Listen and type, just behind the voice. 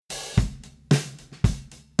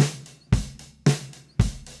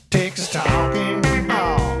Texas talking.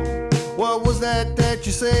 Oh, what was that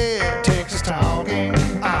you said? Texas talking.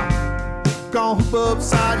 Gonna hoop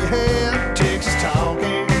upside your head. Texas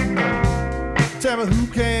talking. Tell me, who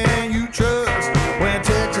can you trust when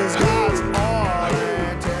Texas guys are?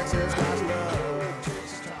 And Texas guys love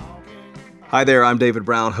Texas talking. Hi there, I'm David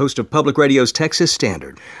Brown, host of Public Radio's Texas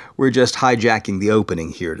Standard. We're just hijacking the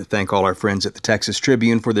opening here to thank all our friends at the Texas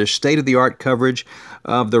Tribune for their state-of-the-art coverage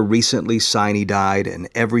of the recently sine-died and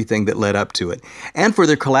everything that led up to it, and for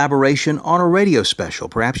their collaboration on a radio special.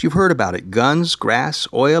 Perhaps you've heard about it, Guns, Grass,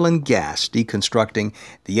 Oil, and Gas, Deconstructing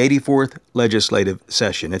the 84th Legislative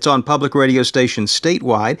Session. It's on public radio stations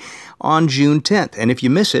statewide on June 10th, and if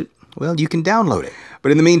you miss it, well, you can download it.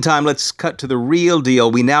 But in the meantime, let's cut to the real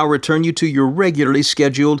deal. We now return you to your regularly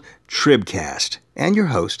scheduled Tribcast and your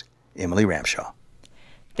host, Emily Ramshaw.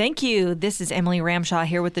 Thank you. This is Emily Ramshaw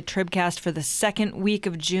here with the Tribcast for the second week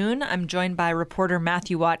of June. I'm joined by reporter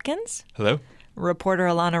Matthew Watkins. Hello. Reporter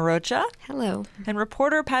Alana Rocha. Hello. And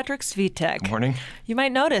reporter Patrick Svitek. Good morning. You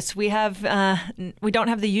might notice we don't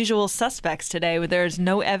have the usual suspects today. There's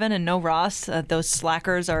no Evan and no Ross. Those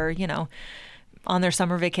slackers are, on their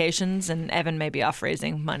summer vacations, and Evan may be off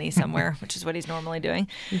raising money somewhere, which is what he's normally doing.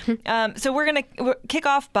 So we're going to kick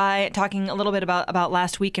off by talking a little bit about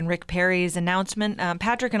last week and Rick Perry's announcement.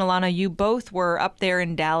 Patrick and Alana, you both were up there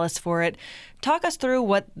in Dallas for it. Talk us through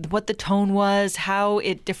what the tone was, how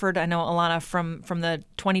it differed, I know, Alana, from the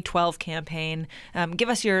 2012 campaign. Give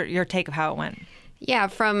us your take of how it went. Yeah,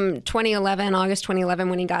 from August 2011,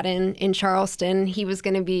 when he got in Charleston, he was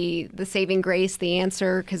going to be the saving grace, the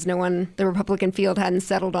answer, because the Republican field hadn't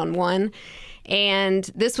settled on one. And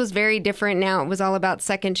this was very different now. It was all about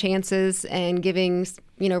second chances and giving,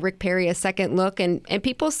 Rick Perry a second look. And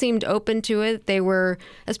people seemed open to it. They were,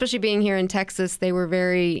 especially being here in Texas, they were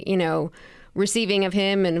very, receiving of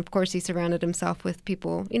him. And of course, he surrounded himself with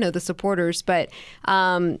people, the supporters. But,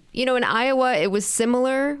 in Iowa, it was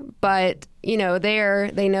similar. But, they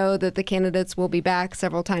know that the candidates will be back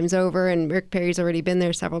several times over. And Rick Perry's already been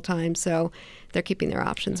there several times. So they're keeping their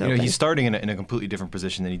options open. He's starting in a completely different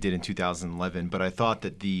position than he did in 2011. But I thought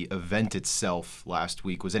that the event itself last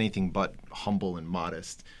week was anything but humble and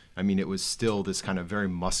modest. I mean, it was still this kind of very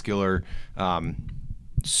muscular,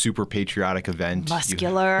 super patriotic event.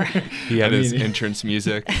 Muscular. He had his entrance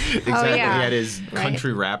music. Exactly. Oh, yeah. He had his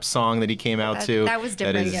country rap song that he came out to. That was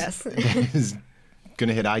different, yes. Is going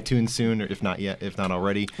to hit iTunes soon, or if not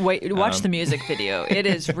already. Wait, watch the music video. It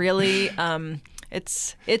is really...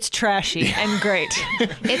 It's trashy and great.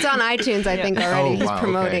 It's on iTunes, I think, already. He's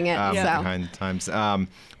promoting it. Behind times.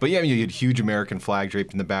 But yeah, you had a huge American flag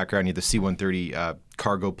draped in the background. You had the C-130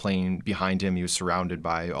 cargo plane behind him. He was surrounded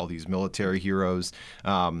by all these military heroes.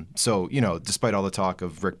 So, despite all the talk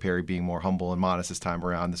of Rick Perry being more humble and modest this time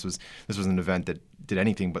around, this was an event that did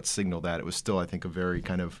anything but signal that. It was still, I think, a very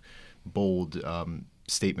kind of bold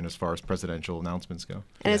statement as far as presidential announcements go.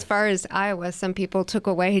 And as far as Iowa, some people took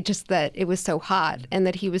away just that it was so hot and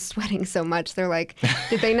that he was sweating so much. They're like,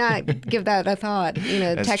 did they not give that a thought?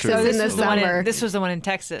 Texas true. in the summer. This was the one in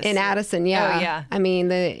Texas. In Addison, yeah. Oh, yeah. I mean,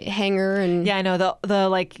 the hangar and... Yeah, I know.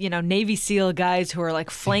 The Navy SEAL guys who were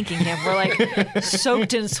flanking him were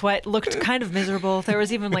soaked in sweat, looked kind of miserable. There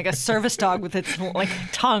was even a service dog with its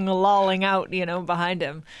tongue lolling out, behind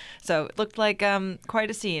him. So it looked like quite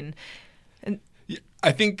a scene.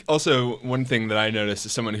 I think also one thing that I noticed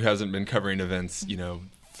as someone who hasn't been covering events,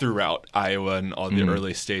 throughout Iowa and all the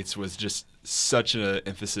early states was just such an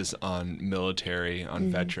emphasis on military, on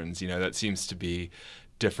veterans. That seems to be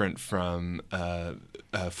different from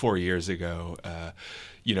 4 years ago.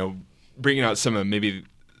 Bringing out some of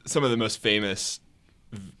the most famous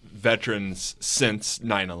veterans since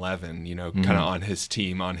 9/11, kind of on his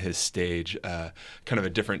team, on his stage, kind of a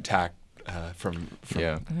different tack. From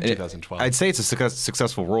 2012. I'd say it's a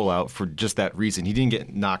successful rollout for just that reason. He didn't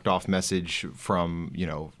get knocked off message from,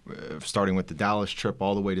 starting with the Dallas trip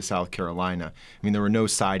all the way to South Carolina. I mean, there were no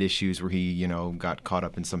side issues where he, got caught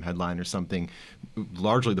up in some headline or something.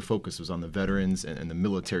 Largely the focus was on the veterans and the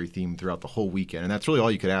military theme throughout the whole weekend. And that's really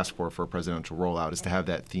all you could ask for a presidential rollout, is to have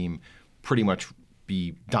that theme pretty much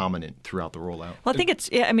be dominant throughout the rollout. Well, I think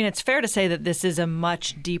it's fair to say that this is a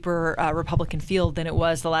much deeper Republican field than it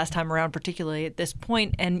was the last time around, particularly at this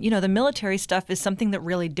point. And, the military stuff is something that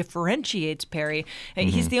really differentiates Perry.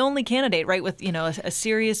 He's the only candidate, right, with, a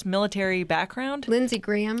serious military background. Lindsey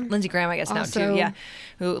Graham, I guess, now too, yeah.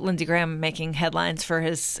 Lindsey Graham making headlines for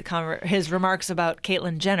his remarks about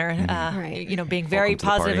Caitlyn Jenner, right. Being very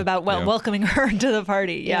positive about welcoming her to the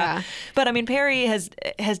party. Yeah. But, Perry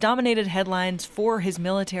has dominated headlines for his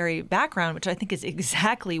military background, which I think is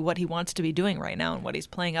exactly what he wants to be doing right now and what he's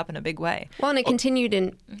playing up in a big way. Well, and it continued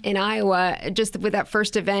in Iowa, just with that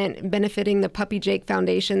first event benefiting the Puppy Jake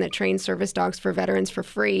Foundation that trains service dogs for veterans for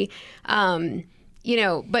free.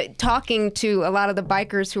 But talking to a lot of the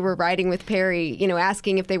bikers who were riding with Perry,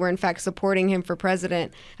 asking if they were in fact supporting him for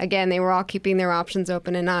president, again, they were all keeping their options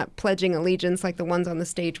open and not pledging allegiance like the ones on the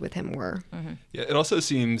stage with him were. Mm-hmm. Yeah, it also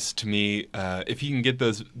seems to me if he can get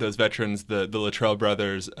those veterans, the Luttrell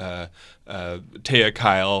brothers, Taya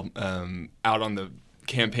Kyle, out on the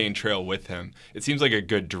campaign trail with him, it seems like a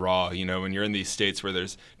good draw. When you're in these states where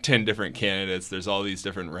there's 10 different candidates, there's all these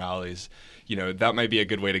different rallies. That might be a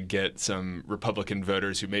good way to get some Republican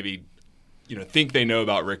voters who maybe, think they know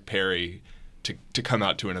about Rick Perry to come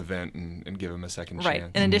out to an event and give him a second chance.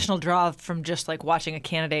 Right, an additional draw from just like watching a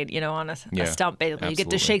candidate, on a stump, basically. Absolutely. You get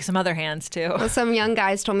to shake some other hands, too. Well, some young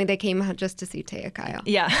guys told me they came out just to see Taya Kyle.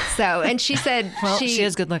 Yeah. So, and she said she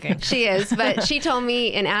is good looking. She is, but she told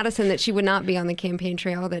me in Addison that she would not be on the campaign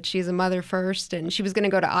trail, that she's a mother first, and she was going to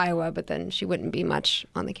go to Iowa, but then she wouldn't be much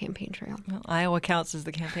on the campaign trail. Well, Iowa counts as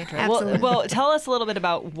the campaign trail. Absolutely. Well, tell us a little bit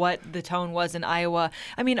about what the tone was in Iowa.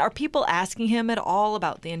 I mean, are people asking him at all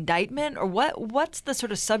about the indictment, or what's the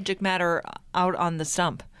sort of subject matter out on the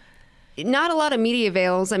stump? Not a lot of media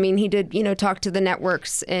avails. I mean, he did, talk to the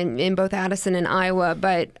networks in both Addison and Iowa.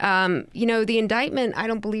 But, the indictment, I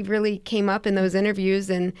don't believe really came up in those interviews.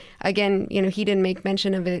 And again, he didn't make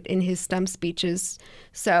mention of it in his stump speeches.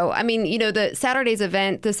 So, I mean, the Saturday's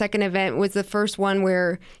event, the second event, was the first one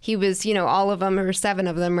where he was, all of them, or 7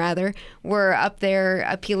 of them rather, were up there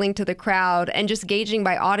appealing to the crowd and just gauging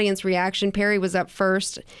by audience reaction. Perry was up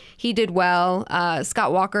first. He did well.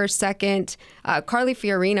 Scott Walker second. Carly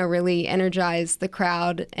Fiorina really energized the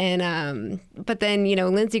crowd. And but then,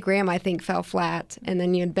 Lindsey Graham, I think, fell flat. And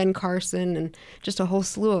then you had Ben Carson and just a whole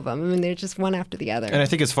slew of them. I mean, they're just one after the other. And I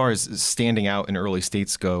think as far as standing out in early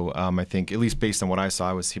states go, I think, at least based on what I saw,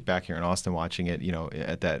 I was back here in Austin watching it,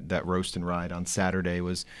 at that roast and ride on Saturday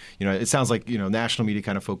was, it sounds like, national media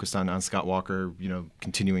kind of focused on Scott Walker,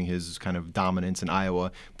 continuing his kind of dominance in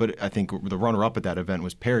Iowa. But I think the runner-up at that event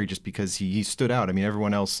was Perry, just because he stood out. I mean,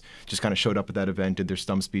 everyone else just kind of showed up at that event, did their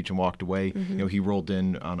stump speech and walked away. Mm-hmm. He rolled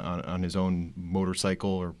in on his own motorcycle,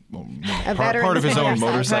 or part of his own motorcycle,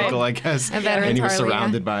 motorcycle, right? I guess. And he was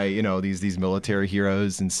surrounded by, these military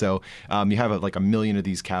heroes. And so you have like a million of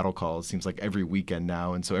these cattle calls, seems like every weekend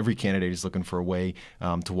now. And so every candidate is looking for a way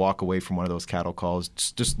to walk away from one of those cattle calls,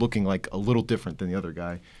 just looking like a little different than the other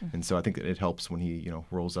guy. Mm-hmm. And so I think that it helps when he,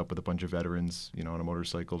 rolls up with a bunch of veterans, on a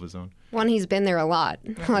motorcycle of his own. One, he's been there a lot.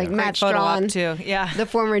 Like Matt Photo op Strawn, too. Yeah. the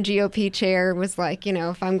former GOP chair, was like,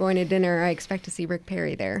 if I'm going to dinner, I expect to see Rick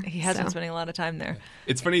Perry there. He has been spending a lot of time there.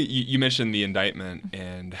 It's funny, you mentioned the indictment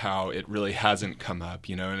and how it really hasn't come up,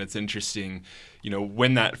 and it's interesting,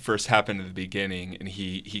 when that first happened at the beginning and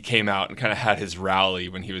he came out and kind of had his rally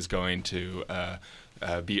when he was going to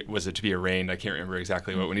was it to be arraigned? I can't remember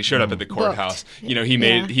exactly what. When he showed up at the courthouse, he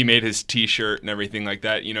made his T-shirt and everything like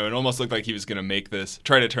that. It almost looked like he was going to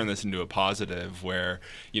try to turn this into a positive, where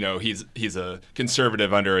he's a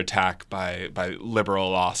conservative under attack by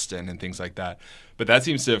liberal Austin and things like that. But that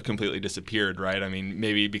seems to have completely disappeared, right? I mean,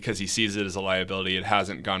 maybe because he sees it as a liability, it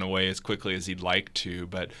hasn't gone away as quickly as he'd like to.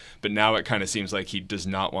 But now it kind of seems like he does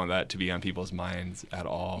not want that to be on people's minds at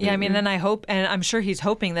all. Yeah, I mean, then I hope, and I'm sure he's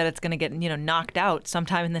hoping that it's going to get knocked out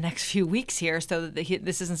sometime in the next few weeks here, so that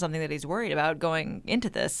this isn't something that he's worried about going into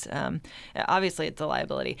this. Obviously, it's a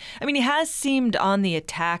liability. I mean, he has seemed on the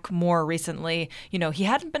attack more recently. He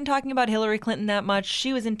hadn't been talking about Hillary Clinton that much.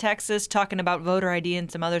 She was in Texas talking about voter ID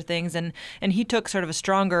and some other things, and he took sort of a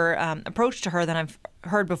stronger approach to her than I've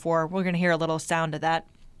heard before. We're going to hear a little sound of that.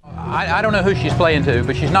 I don't know who she's playing to,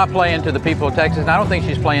 but she's not playing to the people of Texas, and I don't think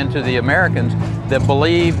she's playing to the Americans that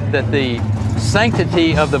believe that the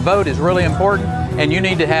sanctity of the vote is really important, and you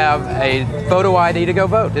need to have a photo ID to go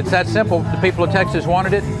vote. It's that simple. The people of Texas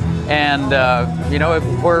wanted it, and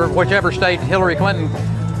whichever state Hillary Clinton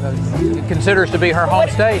considers to be her home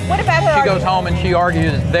state, what about her she goes home and she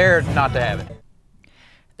argues there not to have it.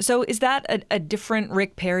 So is that a different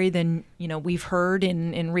Rick Perry than we've heard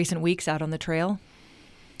in recent weeks out on the trail?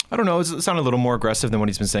 I don't know. It sounded a little more aggressive than what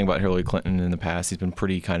he's been saying about Hillary Clinton in the past. He's been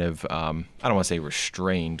pretty kind of, I don't want to say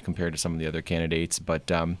restrained compared to some of the other candidates,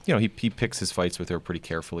 but he picks his fights with her pretty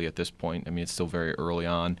carefully at this point. I mean, it's still very early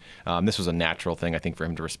on. This was a natural thing, I think, for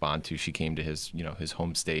him to respond to. She came to his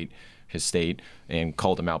home state, his state, and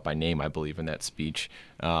called him out by name, I believe, in that speech.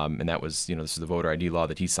 And that was, this is the voter ID law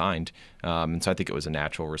that he signed. And so I think it was a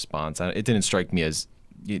natural response. It didn't strike me as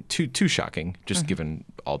too shocking, just given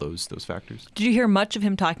all those factors. Did you hear much of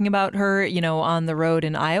him talking about her, on the road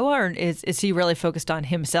in Iowa, or is he really focused on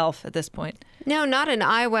himself at this point? No, not in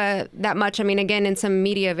Iowa that much. I mean, again, in some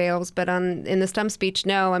media veils, but in the stump speech,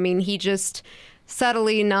 no. I mean, he just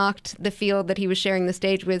subtly knocked the field that he was sharing the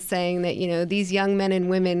stage with, saying that, these young men and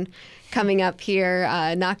women coming up here,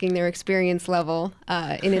 knocking their experience level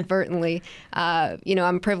inadvertently,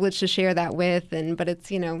 I'm privileged to share that with, but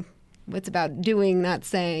it's, it's about doing, not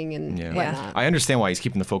saying, and whatnot. I understand why he's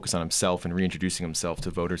keeping the focus on himself and reintroducing himself to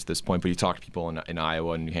voters at this point. But you talk to people in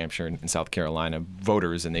Iowa and New Hampshire and South Carolina,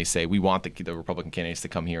 voters, and they say, we want the Republican candidates to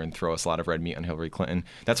come here and throw us a lot of red meat on Hillary Clinton.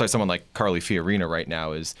 That's why someone like Carly Fiorina right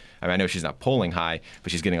now is, I know she's not polling high,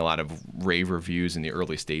 but she's getting a lot of rave reviews in the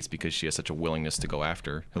early states because she has such a willingness to go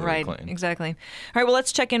after Hillary Clinton. Right, exactly. All right, well,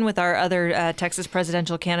 let's check in with our other Texas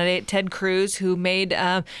presidential candidate, Ted Cruz, who made,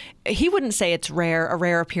 he wouldn't say it's a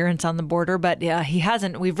rare appearance on the border, but he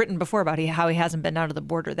hasn't. We've written before about how he hasn't been out of the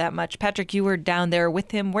border that much. Patrick, you were down there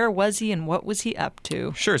with him. Where was he, and what was he up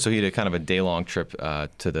to? Sure. So he had a kind of a day-long trip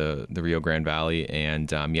to the Rio Grande Valley,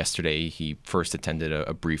 and yesterday he first attended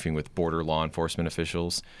a briefing with border law enforcement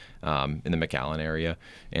officials in the McAllen area,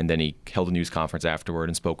 and then he held a news conference afterward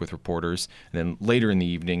and spoke with reporters. And then later in the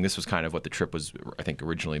evening, this was kind of what the trip was, I think,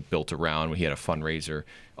 originally built around, when he had a fundraiser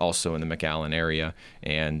also in the McAllen area.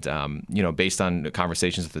 And, based on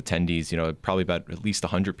conversations with attendees, probably about at least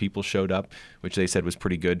 100 people showed up, which they said was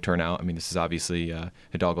pretty good turnout. I mean, this is obviously,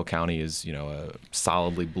 Hidalgo County is, a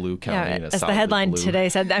solidly blue county. Yeah, as the headline today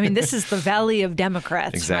said, I mean, this is the Valley of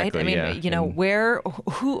Democrats, exactly, right? I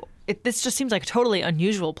mean, this just seems like a totally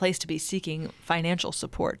unusual place to be seeking financial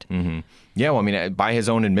support. Mm-hmm. Yeah, well, I mean, by his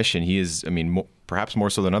own admission, he is, perhaps more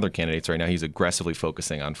so than other candidates right now, he's aggressively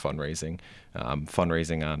focusing on fundraising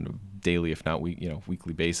on a daily, if not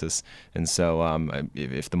weekly basis. And so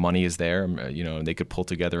if the money is there, they could pull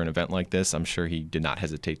together an event like this, I'm sure he did not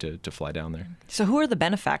hesitate to fly down there. So who are the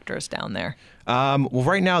benefactors down there? Well,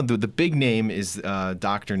 right now, the big name is a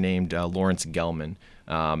doctor named Lawrence Gelman.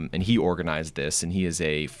 And he organized this, and he is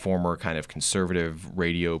a former kind of conservative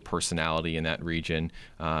radio personality in that region.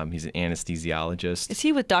 He's an anesthesiologist. Is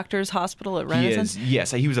he with Doctors Hospital at Renison? He is,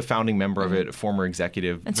 yes. He was a founding member of it, a former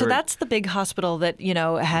executive. And so that's the big hospital that,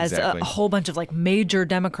 has a whole bunch of major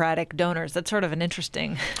Democratic donors. That's sort of an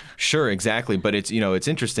interesting... Sure, exactly. But it's, it's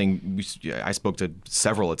interesting. I spoke to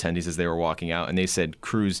several attendees as they were walking out, and they said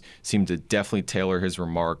Cruz seemed to definitely tailor his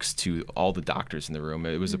remarks to all the doctors in the room.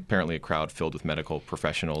 It was apparently a crowd filled with medical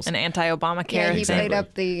professionals. And anti-Obamacare. Yeah, he played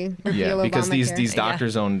up the repeal Obamacare. Because these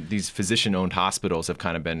doctors-owned, these physician-owned hospitals have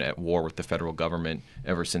kind of been at war with the federal government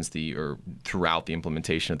ever since throughout the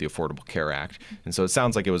implementation of the Affordable Care Act. And so it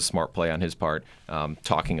sounds like it was a smart play on his part,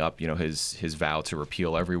 talking up, his vow to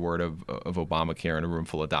repeal every word of Obamacare in a room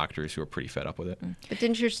full of doctors who are pretty fed up with it. But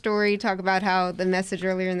didn't your story talk about how the message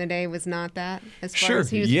earlier in the day was not that, as far as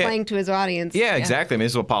he was playing to his audience? Yeah, exactly. I mean,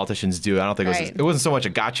 this is what politicians do. I don't think it wasn't so much a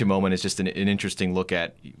gotcha moment. It's just an interesting look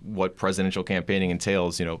at what presidential campaigning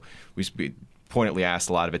entails. We pointedly asked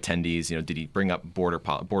a lot of attendees, did he bring up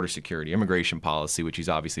border security, immigration policy, which he's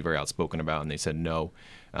obviously very outspoken about, and they said no.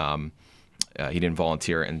 He didn't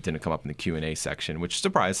volunteer and didn't come up in the Q&A section, which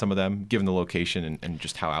surprised some of them, given the location and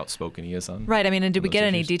just how outspoken he is on. Right. I mean, and did we get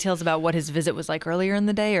any details about what his visit was like earlier in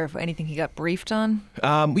the day, or if anything he got briefed on?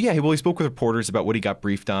 Yeah. Well, he spoke with reporters about what he got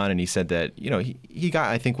briefed on, and he said that he got,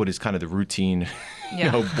 I think, what is kind of the routine,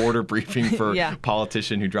 border briefing for a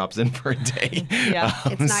politician who drops in for a day. Yeah.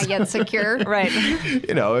 It's not yet secure. Right.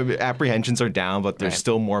 Apprehensions are down, but there's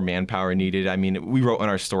still more manpower needed. I mean, we wrote in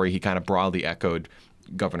our story, he kind of broadly echoed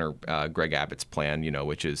Governor Greg Abbott's plan,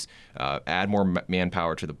 which is add more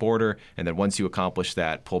manpower to the border, and then once you accomplish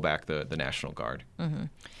that, pull back the National Guard. Mm-hmm.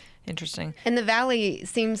 Interesting. And the Valley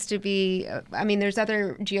seems to be, there's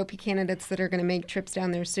other GOP candidates that are going to make trips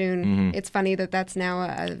down there soon. Mm-hmm. It's funny that that's now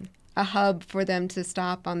a hub for them to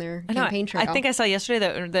stop on their campaign trail. I think I saw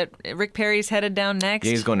yesterday that Rick Perry's headed down next.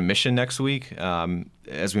 Yeah, he's going to Mission next week.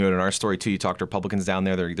 As we noted in our story, too, you talk to Republicans down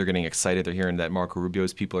there. They're getting excited. They're hearing that Marco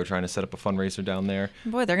Rubio's people are trying to set up a fundraiser down there.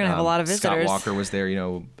 Boy, they're going to have a lot of visitors. Scott Walker was there,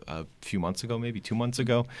 a few months ago, maybe 2 months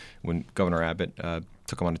ago, when Governor Abbott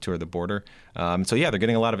took him on a tour of the border. So they're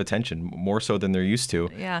getting a lot of attention, more so than they're used to.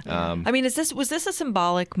 Yeah. Was this a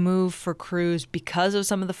symbolic move for Cruz because of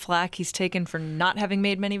some of the flack he's taken for not having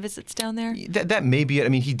made many visits down there? That may be it. I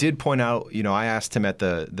mean, he did point out, I asked him at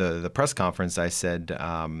the press conference, I said,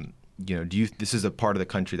 this is a part of the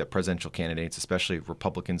country that presidential candidates, especially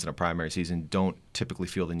Republicans in a primary season, don't typically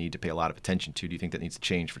feel the need to pay a lot of attention to. Do you think that needs to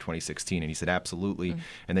change for 2016? And he said, absolutely.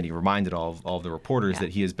 And then he reminded all of the reporters that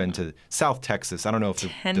he has been to South Texas. I don't know if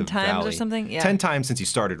 10 times Valley, or something? Yeah. 10 times since he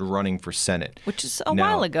started running for Senate. Which is a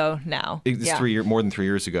while ago now. It's more than 3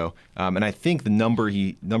 years ago. And I think the number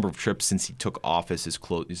of trips since he took office is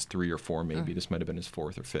 3 or 4 maybe. This might have been his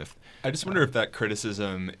 4th or 5th. I just wonder if that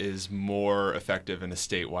criticism is more effective in a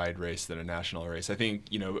statewide race than a national race. I think,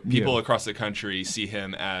 people across the country see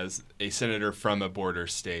him as a senator from a border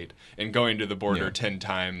state, and going to the border 10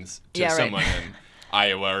 times to someone in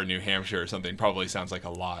Iowa or New Hampshire or something probably sounds like a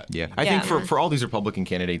lot. Yeah, I think for all these Republican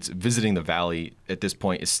candidates, visiting the Valley at this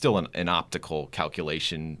point is still an optical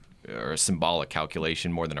calculation or a symbolic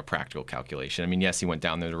calculation more than a practical calculation. I mean, yes, he went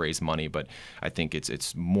down there to raise money, but I think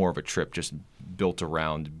it's more of a trip just built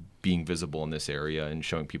around being visible in this area and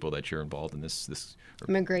showing people that you're involved in this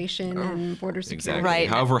immigration and border security. Exactly. Right.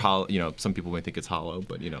 However, some people may think it's hollow,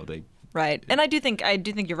 but they. Right, and I do think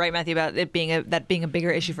you're right, Matthew, about it being a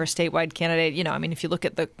bigger issue for a statewide candidate. If you look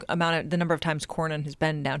at the number of times Cornyn has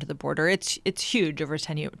been down to the border, it's huge over his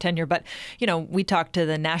tenure. But we talk to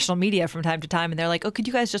the national media from time to time, and they're like, "Oh, could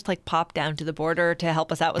you guys just pop down to the border to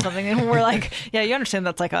help us out with something?" And we're like, "Yeah, you understand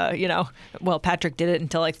that's well, Patrick did it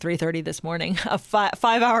until 3:30 this morning, a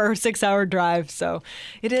 5-hour or 6-hour drive. So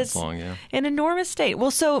it is an enormous state."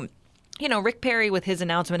 Well, so. Rick Perry, with his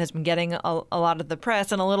announcement, has been getting a lot of the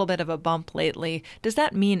press and a little bit of a bump lately. Does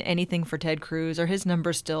that mean anything for Ted Cruz? Are his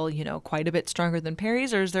numbers still, quite a bit stronger than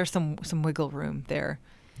Perry's, or is there some wiggle room there?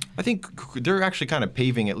 I think they're actually kind of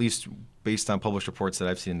paving, at least based on published reports that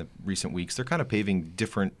I've seen in the recent weeks, they're kind of paving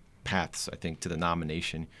different paths, I think, to the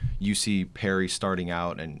nomination. You see Perry starting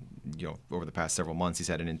out, and over the past several months, he's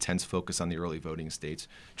had an intense focus on the early voting states,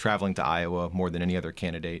 traveling to Iowa more than any other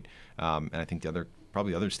candidate, and I think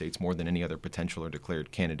probably other states more than any other potential or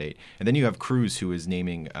declared candidate. And then you have Cruz, who is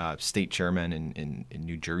naming state chairmen in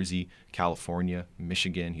New Jersey, California,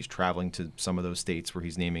 Michigan. He's traveling to some of those states where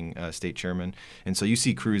he's naming state chairmen. And so you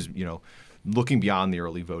see Cruz, looking beyond the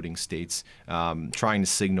early voting states, trying to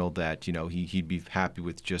signal that, he'd be happy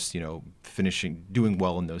with just, doing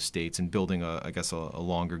well in those states and building a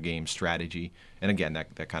longer game strategy. And again,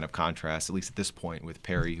 that kind of contrast, at least at this point, with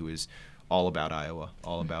Perry, who is all about Iowa,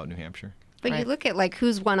 all about New Hampshire. But you look at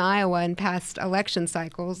who's won Iowa in past election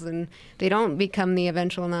cycles, and they don't become the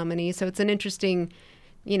eventual nominee. So it's an interesting,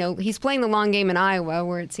 he's playing the long game in Iowa,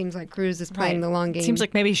 where it seems like Cruz is playing the long game. It seems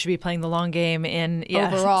like maybe he should be playing the long game in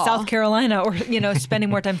overall. South Carolina, or spending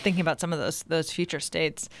more time thinking about some of those future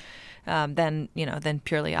states than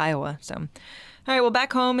purely Iowa. So. All right, well,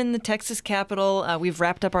 back home in the Texas Capitol, we've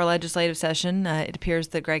wrapped up our legislative session. It appears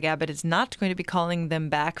that Greg Abbott is not going to be calling them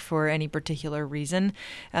back for any particular reason.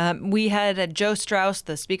 We had Joe Straus,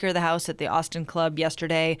 the Speaker of the House, at the Austin Club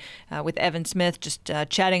yesterday with Evan Smith, just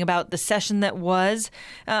chatting about the session that was.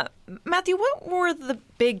 Matthew, what were the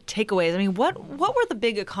big takeaways? I mean, what were the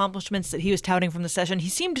big accomplishments that he was touting from the session? He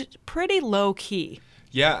seemed pretty low-key.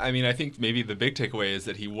 Yeah, I think maybe the big takeaway is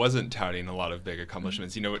that he wasn't touting a lot of big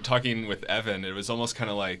accomplishments. Talking with Evan, it was almost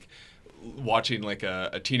kind of like watching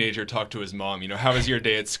a teenager talk to his mom. How was your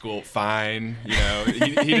day at school? Fine.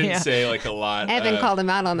 He didn't say a lot. Evan called him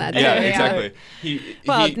out on that. Yeah, exactly.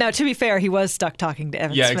 Now to be fair, he was stuck talking to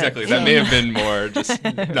Evan Smith. Yeah, exactly. That may have been more just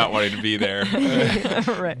not wanting to be there.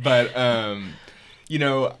 Right. But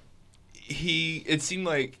it seemed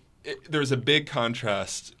like there was a big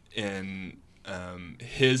contrast in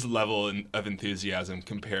his level of enthusiasm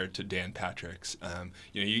compared to Dan Patrick's.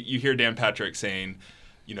 You hear Dan Patrick saying,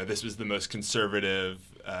 this was the most conservative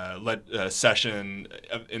session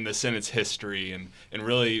in the Senate's history, and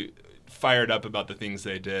really fired up about the things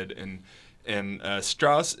they did. And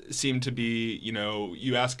Straus seemed to be,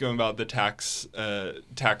 you ask him about the tax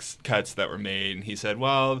cuts that were made, and he said,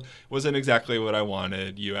 well, it wasn't exactly what I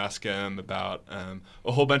wanted. You ask him about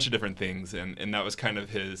a whole bunch of different things, and that was kind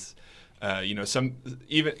of his. Some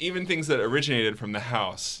even things that originated from the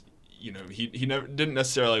House, he didn't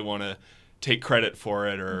necessarily want to take credit for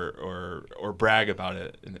it or brag about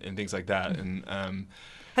it and things like that. And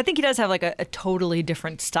I think he does have a totally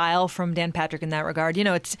different style from Dan Patrick in that regard.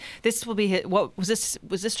 This will be his, was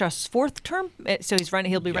this Straus' 4th term? So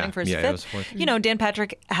he'll be running for his 5th. It was 4th. Dan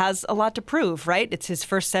Patrick has a lot to prove, right? It's his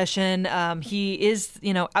first session. He is,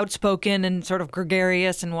 outspoken and sort of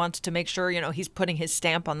gregarious and wants to make sure, he's putting his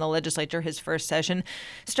stamp on the legislature his first session.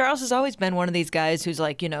 Straus has always been one of these guys who's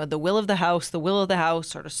the will of the House,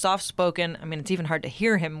 sort of soft-spoken. I mean, it's even hard to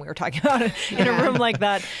hear him. We were talking about it in a room like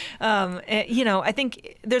that. I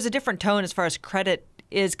think there's a different tone as far as credit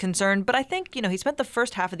is concerned. But I think, he spent the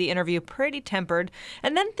first half of the interview pretty tempered.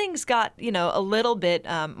 And then things got, a little bit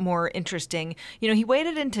more interesting. He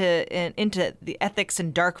waded into the ethics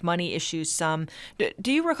and dark money issues some.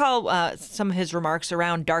 Do you recall some of his remarks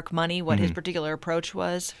around dark money, what his particular approach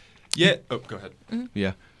was? Yeah. Oh, go ahead.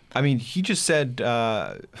 Yeah. I mean, he just said,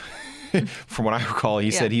 from what I recall,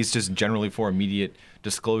 he said he's just generally for immediate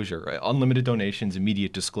disclosure, right? Unlimited donations,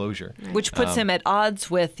 immediate disclosure. Which puts him at odds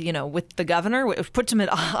with the governor, which puts him at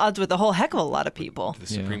odds with a whole heck of a lot of people. The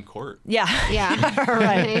Supreme Court. Yeah.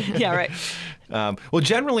 Right. Yeah, right. Well,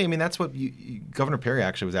 generally, I mean, that's what Governor Perry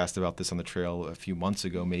actually was asked about this on the trail a few months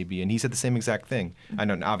ago, maybe, and he said the same exact thing. I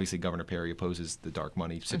know, obviously, Governor Perry opposes the dark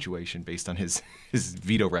money situation based on his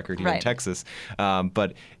veto record here in Texas.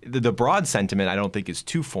 But the broad sentiment, I don't think, is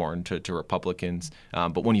too foreign to Republicans.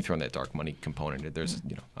 But when you throw in that dark money component, there's,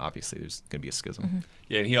 obviously, there's going to be a schism.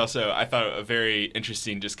 Yeah, and he also, I thought, a very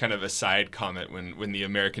interesting, just kind of a side comment when the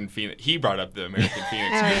American Phoenix, he brought up the American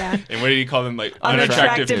Phoenix. And what did he call them? Like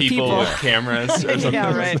unattractive people with cameras or something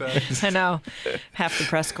like that. I know. Half the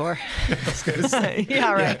press corps.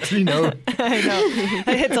 Yeah, right. You know. I know.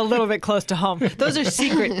 It's a little bit close to home. Those are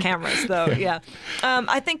secret cameras, though. Yeah.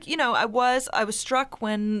 I think, I was struck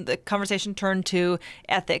when the conversation turned to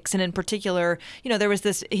ethics. And in particular, there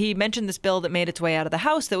was he mentioned this bill that made its way out of the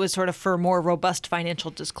House that was sort of for more robust financial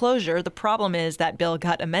disclosure. The problem is that bill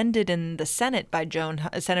got amended in the Senate by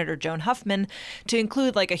Senator Joan Huffman to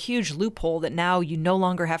include like a huge loophole that now you no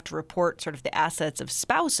longer have to report sort of the assets of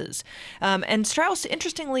spouses. And Strauss,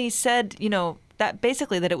 interestingly, said, that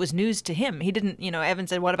basically that it was news to him. He didn't, Evan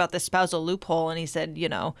said, what about this spousal loophole? And he said,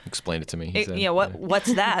 explain it to me. He said,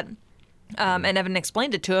 what's that? And Evan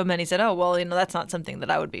explained it to him, and he said, "Oh, well, that's not something that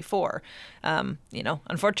I would be for."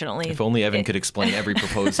 Unfortunately, if only Evan could explain every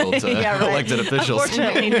proposal to elected officials.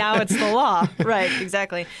 Unfortunately, now it's the law. Right?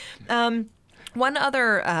 Exactly. One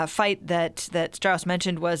other fight that Strauss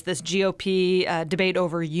mentioned was this GOP debate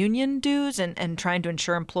over union dues and trying to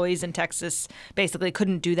ensure employees in Texas basically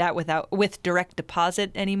couldn't do that with direct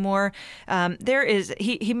deposit anymore.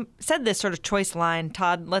 He said this sort of choice line.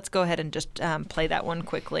 Todd, let's go ahead and just play that one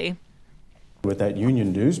quickly. With that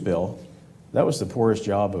union dues bill, that was the poorest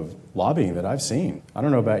job of lobbying that I've seen. I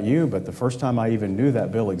don't know about you, but the first time I even knew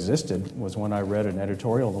that bill existed was when I read an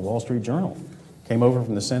editorial in the Wall Street Journal. Came over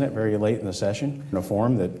from the Senate very late in the session in a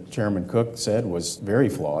form that Chairman Cook said was very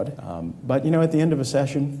flawed. But at the end of a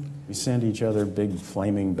session, we send each other big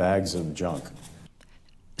flaming bags of junk.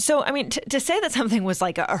 So, I mean, to say that something was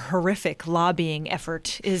like a horrific lobbying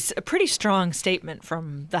effort is a pretty strong statement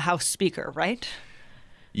from the House Speaker, right?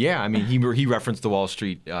 Yeah, I mean, he referenced the Wall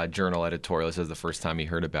Street Journal editorial. It says the first time he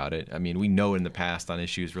heard about it. I mean, we know in the past on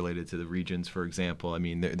issues related to the regions, for example, I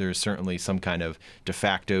mean, there's certainly some kind of de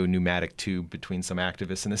facto pneumatic tube between some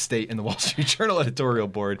activists in the state and the Wall Street Journal editorial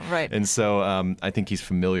board. Right. And so I think he's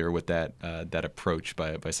familiar with that approach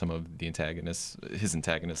by some of his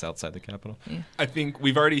antagonists outside the Capitol. Yeah. I think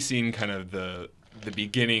we've already seen kind of the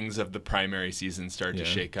beginnings of the primary season start to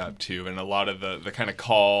shake up too, and a lot of the kind of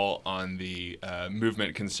call on the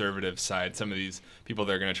movement conservative side, some of these people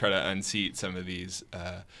that are going to try to unseat some of these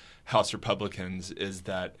House Republicans, is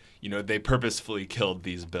that they purposefully killed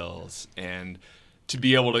these bills, and to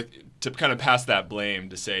be able to kind of pass that blame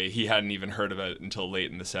to say he hadn't even heard of it until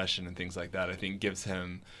late in the session and things like that, I think gives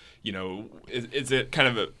him is it kind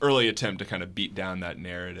of an early attempt to kind of beat down that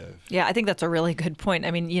narrative. Yeah, I think that's a really good point.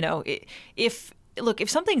 I mean, if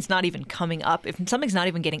something's not even coming up, if something's not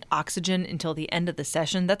even getting oxygen until the end of the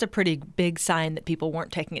session, that's a pretty big sign that people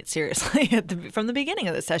weren't taking it seriously from the beginning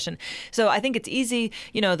of the session. So I think it's easy.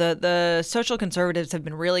 The social conservatives have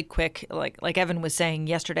been really quick, like Evan was saying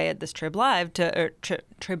yesterday at this Trib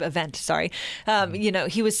event. Sorry,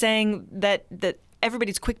 he was saying that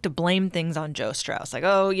everybody's quick to blame things on Joe Strauss. Like,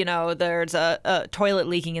 there's a toilet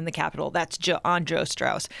leaking in the Capitol. That's on Joe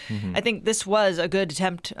Strauss. Mm-hmm. I think this was a good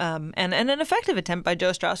attempt and an effective attempt by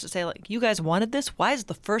Joe Strauss to say, like, you guys wanted this? Why is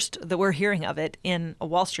the first that we're hearing of it in a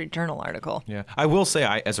Wall Street Journal article? Yeah. I will say,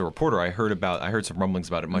 as a reporter, I heard some rumblings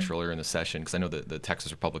about it much earlier in the session, because I know the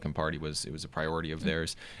Texas Republican Party was a priority of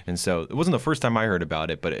theirs. And so it wasn't the first time I heard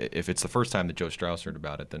about it, but if it's the first time that Joe Strauss heard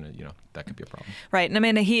about it, then, that could be a problem. Right. And I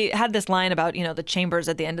mean, he had this line about, the chambers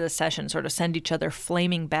at the end of the session sort of send each other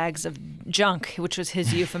flaming bags of junk, which was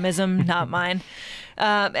his euphemism, not mine.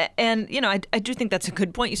 And I do think that's a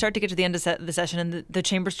good point. You start to get to the end of the session, and the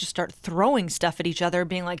chambers just start throwing stuff at each other,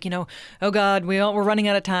 being like, oh God, we're running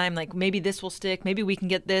out of time. Like, maybe this will stick. Maybe we can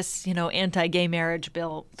get this, anti-gay marriage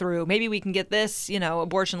bill through. Maybe we can get this,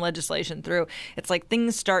 abortion legislation through. It's like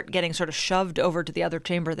things start getting sort of shoved over to the other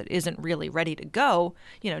chamber that isn't really ready to go,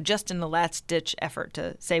 just in the last ditch effort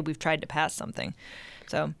to say we've tried to pass something.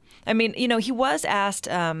 So, I mean, he was asked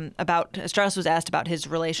Strauss was asked about his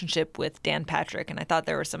relationship with Dan Patrick, and I thought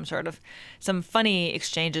there were some funny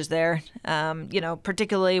exchanges there.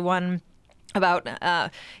 Particularly one about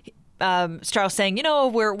Strauss saying,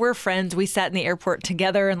 we're friends. We sat in the airport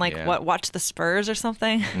together and watched the Spurs or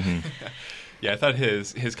something. Mm-hmm. Yeah, I thought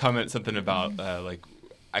his comment something about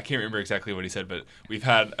I can't remember exactly what he said, but we've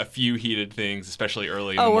had a few heated things, especially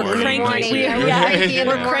early in the morning. We're cranky.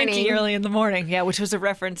 We're cranky early in the morning. Yeah, which was a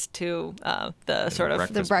reference to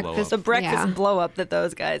the breakfast blow up that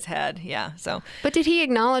those guys had. Yeah. So. But did he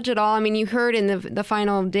acknowledge it all? I mean, you heard in the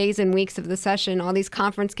final days and weeks of the session, all these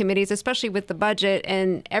conference committees, especially with the budget,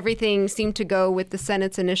 and everything seemed to go with the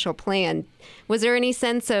Senate's initial plan. Was there any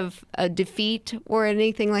sense of a defeat or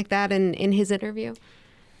anything like that in his interview?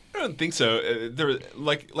 I don't think so. There,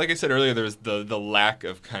 like I said earlier, there was the lack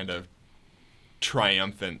of kind of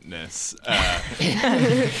triumphantness.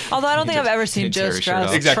 Although I don't think I've ever seen Joe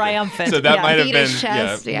Strauss triumphant. So that might have Beat been his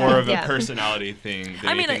chest, more of a personality thing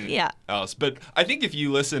than anything yeah. else. But I think if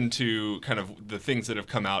you listen to kind of the things that have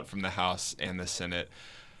come out from the House and the Senate,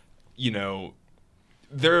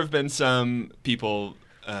 there have been some people,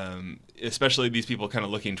 especially these people kind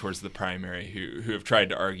of looking towards the primary, who have tried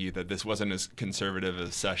to argue that this wasn't as conservative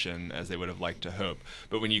a session as they would have liked to hope.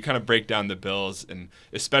 But when you kind of break down the bills, and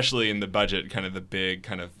especially in the budget, kind of the big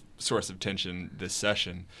kind of source of tension this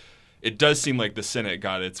session, it does seem like the Senate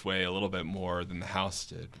got its way a little bit more than the House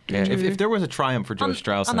did. Yeah, if there was a triumph for Joe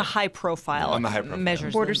Strauss on the high profile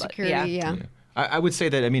measures, border security, yeah. I would say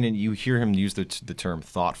that, and you hear him use the term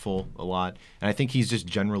thoughtful a lot, and I think he's just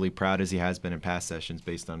generally proud, as he has been in past sessions,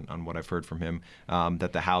 based on what I've heard from him,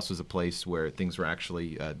 that the House was a place where things were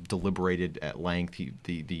actually deliberated at length.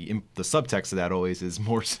 The subtext of that always is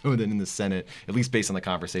more so than in the Senate, at least based on the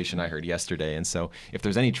conversation I heard yesterday. And so if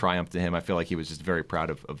there's any triumph to him, I feel like he was just very proud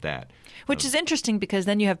of that. Which is interesting, because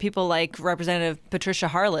then you have people like Representative Patricia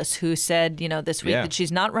Harless, who said, this week that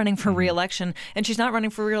she's not running for re-election, and she's not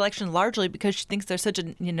running for re-election largely because she thinks there's such a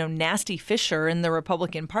nasty fissure in the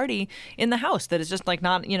Republican Party in the House that is just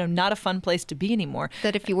not a fun place to be anymore.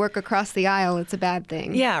 That if you work across the aisle, it's a bad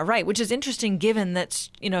thing. Yeah, right. Which is interesting, given that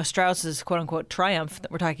Strauss's quote unquote triumph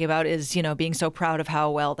that we're talking about is being so proud of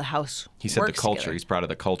how well the House. He said the culture. Together. He's proud of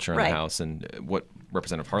the culture in the House, and what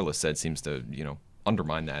Representative Harless said seems to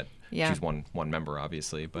undermine that. Yeah. She's one member,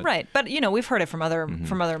 obviously, but right. But we've heard it from other members.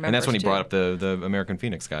 And that's when he too. brought up the American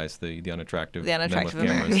Phoenix guys, the unattractive men with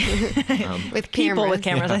Americans. cameras. With people with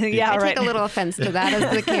cameras. I think. Yeah, I right. take a little offense to that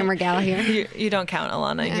as the camera gal here. You don't count,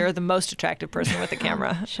 Alana. Yeah. You're the most attractive person with a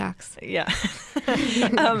camera. Shucks. Yeah.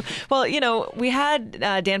 Well, we had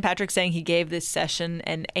Dan Patrick saying he gave this session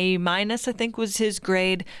an A-, I think was his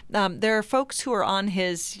grade. There are folks who are on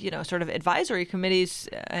his, sort of advisory committees,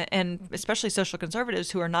 and especially social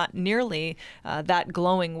conservatives, who are not nearly that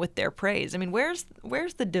glowing with their praise. I mean, where's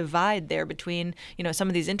the divide there between some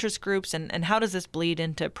of these interest groups, and how does this bleed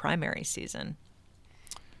into primary season?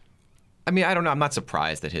 I mean, I don't know. I'm not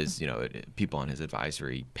surprised that his people on his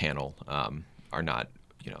advisory panel are not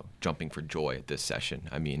jumping for joy at this session.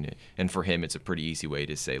 I mean, and for him, it's a pretty easy way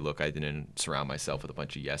to say, look, I didn't surround myself with a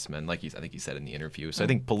bunch of yes men, I think he said in the interview. So I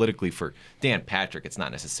think politically for Dan Patrick, it's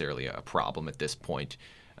not necessarily a problem at this point.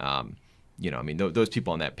 Those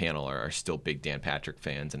people on that panel are still big Dan Patrick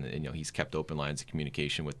fans, and he's kept open lines of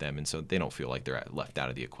communication with them, and so they don't feel like they're left out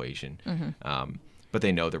of the equation. But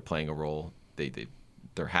they know they're playing a role.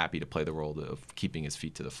 They're happy to play the role of keeping his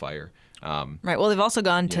feet to the fire. Right. Well, they've also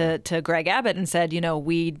gone to Greg Abbott and said,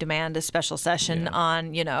 we demand a special session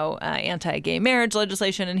on, anti-gay marriage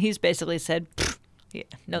legislation, and he's basically said,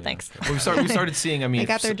 thanks. Well, we started seeing, they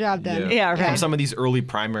got their job done. Yeah, right. From some of these early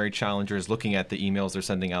primary challengers, looking at the emails they're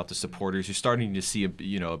sending out to supporters, you're starting to see a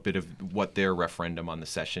bit of what their referendum on the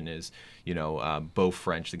session is. Beau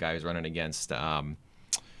French, the guy who's running against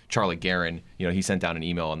Charlie Guerin, he sent down an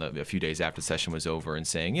email a few days after the session was over and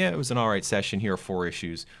saying, it was an all right session. Here are 4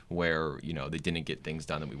 issues where, they didn't get things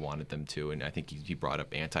done that we wanted them to. And I think he brought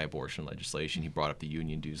up anti-abortion legislation. He brought up the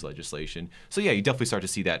union dues legislation. So, you definitely start to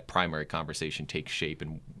see that primary conversation take shape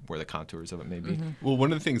and where the contours of it may be. Well,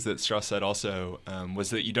 one of the things that Strauss said also was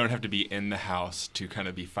that you don't have to be in the House to kind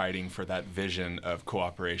of be fighting for that vision of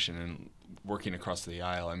cooperation and working across the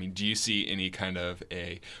aisle. I mean, do you see any kind of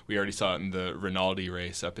we already saw it in the Rinaldi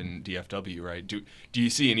race up in DFW, right? Do you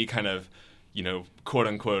see any kind of, quote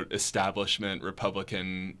unquote establishment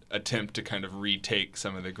Republican attempt to kind of retake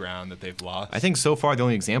some of the ground that they've lost? I think so far the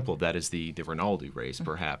only example of that is the Rinaldi race,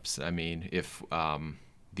 perhaps. I mean, if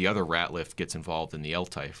the other Ratliff gets involved in the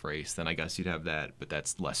LTIF race, then I guess you'd have that, but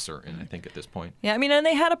that's less certain, I think, at this point. Yeah, I mean, and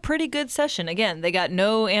they had a pretty good session. Again, they got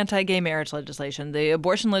no anti-gay marriage legislation. The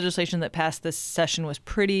abortion legislation that passed this session was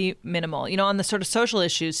pretty minimal. On the sort of social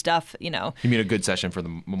issues stuff, You mean a good session for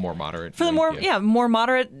the more moderate? For the more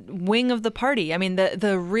moderate wing of the party. I mean,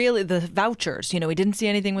 the vouchers. We didn't see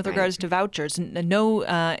anything with regards to vouchers.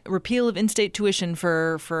 No repeal of in-state tuition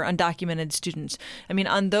for undocumented students. I mean,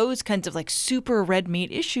 on those kinds of like super red meat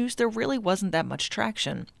issues, there really wasn't that much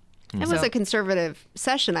traction. It was a conservative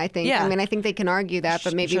session, I think. Yeah. I mean, I think they can argue that,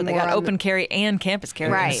 but maybe sure, more they got on open carry and campus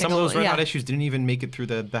carry. Right. And some of those red hot Yeah. issues didn't even make it through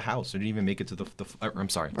the House. Or didn't even make it to the I'm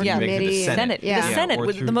sorry. Didn't Yeah, even make it to the maybe Senate. Yeah. The Senate or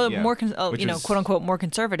with through- the yeah, more, which was- quote unquote, more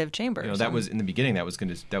conservative chamber. That was in the beginning. That was kind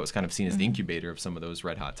of seen as the incubator of some of those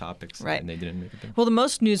red hot topics, Right. and they didn't make it there. Well, the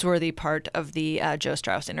most newsworthy part of the Joe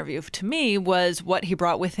Strauss interview to me was what he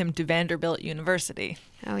brought with him to Vanderbilt University.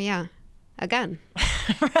 Oh, yeah. A gun.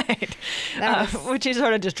 Right. Which he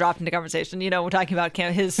sort of just dropped into conversation. We're talking about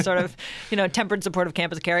his sort of, tempered support of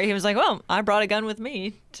campus carry. He was like, well, I brought a gun with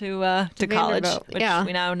me to college, Vanderbilt, which yeah.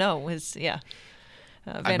 we now know is,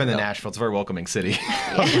 I've been to Nashville. It's a very welcoming city.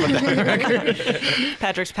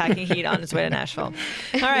 Patrick's packing heat on his way to Nashville.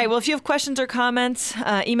 All right. Well, if you have questions or comments,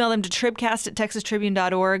 email them to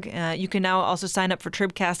tribcast@texastribune.org. You can now also sign up for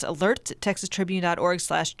Tribcast alerts at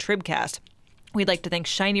texastribune.org/tribcast. We'd like to thank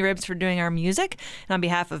Shiny Ribs for doing our music. And on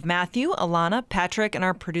behalf of Matthew, Alana, Patrick, and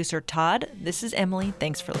our producer, Todd, this is Emily.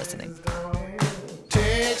 Thanks for listening.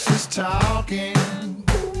 Texas talking.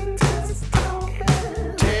 Texas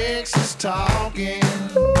talking. Texas talking.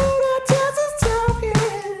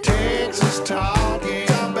 Texas talking.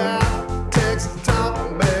 Talk about Texas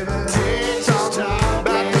talking, baby. Texas talking,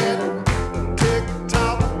 baby. Texas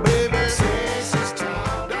talking, baby. Texas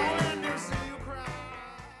talking. Don't let me see you cry.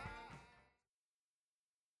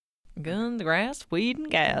 Guns, grass, weed, and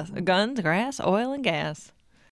gas. Guns, grass, oil, and gas.